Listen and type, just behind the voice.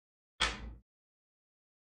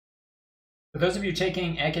For those of you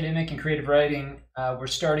taking academic and creative writing, we're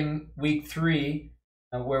starting week 3,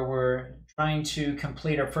 where we're trying to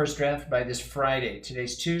complete our first draft by this Friday.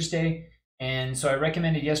 Today's Tuesday, and so I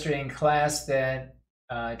recommended yesterday in class that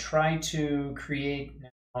try to create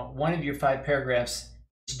one of your 5 paragraphs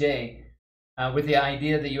each day with the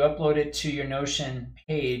idea that you upload it to your Notion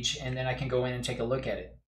page, and then I can go in and take a look at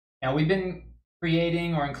it. Now, we've been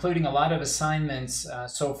creating or including a lot of assignments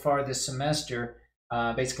so far this semester,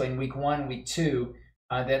 basically in week 1, week 2,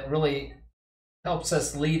 that really helps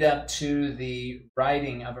us lead up to the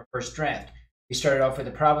writing of our first draft. We started off with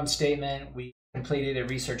a problem statement, we completed a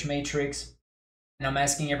research matrix, and I'm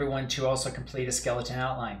asking everyone to also complete a skeleton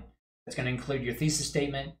outline. That's going to include your thesis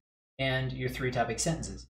statement and your 3 topic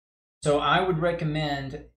sentences. So I would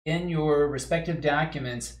recommend in your respective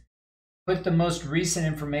documents, put the most recent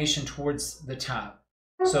information towards the top.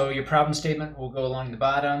 So your problem statement will go along the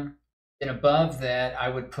bottom. Then above that, I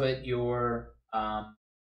would put your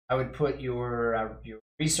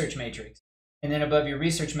research matrix, and then above your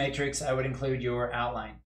research matrix, I would include your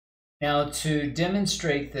outline. Now, to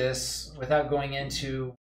demonstrate this without going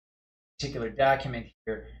into a particular document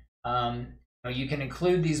here, you can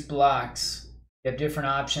include these blocks. You have different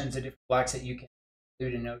options of different blocks that you can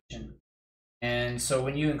include in Notion. And so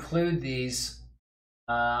when you include these,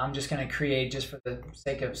 I'm just going to create, just for the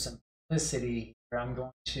sake of simplicity, I'm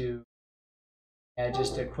going to add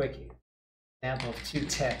just a quick example of 2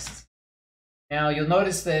 texts. Now you'll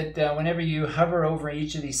notice that whenever you hover over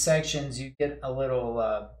each of these sections, you get a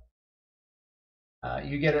little,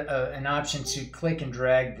 an option to click and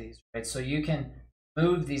drag these, right? So you can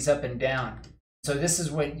move these up and down. So this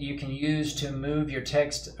is what you can use to move your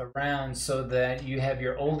text around so that you have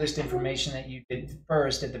your oldest information that you did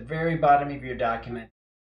first at the very bottom of your document,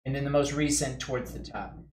 and then the most recent towards the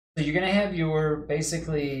top. So you're going to have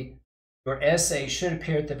basically your essay should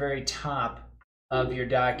appear at the very top of your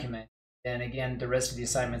document. And again, the rest of the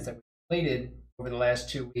assignments that we completed over the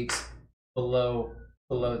last 2 weeks below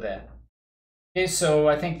that. Okay, so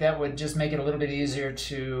I think that would just make it a little bit easier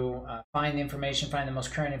to find the information, find the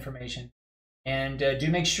most current information. And do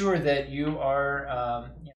make sure that you are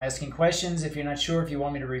asking questions. If you're not sure, if you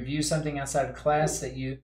want me to review something outside of class, that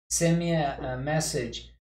you send me a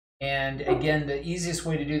message. And again, the easiest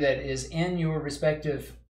way to do that is in your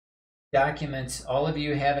respective documents, all of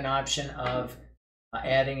you have an option of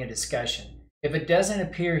adding a discussion. If it doesn't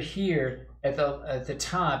appear here at the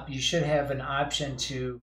top, you should have an option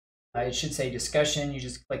to, it should say discussion. You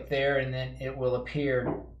just click there, and then it will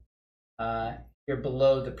appear here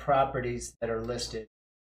below the properties that are listed in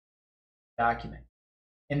the document.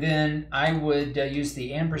 And then I would use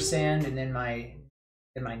the ampersand, and then my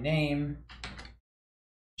name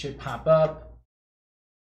should pop up.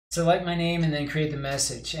 Select my name and then create the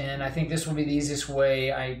message. And I think this will be the easiest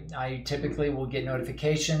way. I typically will get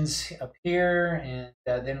notifications up here, and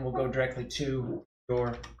then we'll go directly to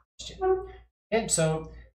your question. Okay,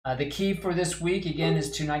 so the key for this week, again,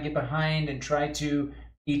 is to not get behind and try to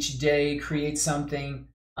each day create something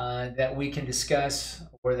that we can discuss,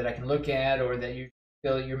 or that I can look at, or that you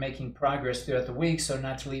feel you're making progress throughout the week, so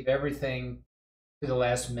not to leave everything to the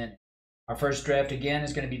last minute. Our first draft, again,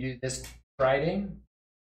 is going to be due this Friday,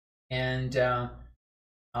 and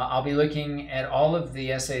I'll be looking at all of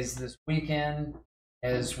the essays this weekend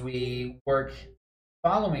as we work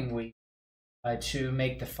following week to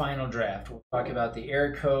make the final draft. We'll talk about the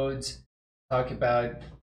error codes, talk about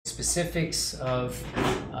specifics of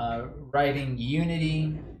writing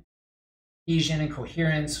unity, cohesion, and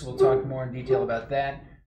coherence. We'll talk more in detail about that.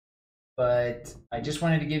 But I just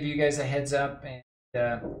wanted to give you guys a heads up and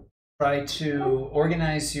try to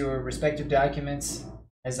organize your respective documents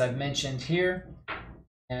as I've mentioned here.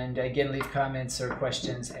 And again, leave comments or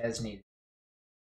questions as needed.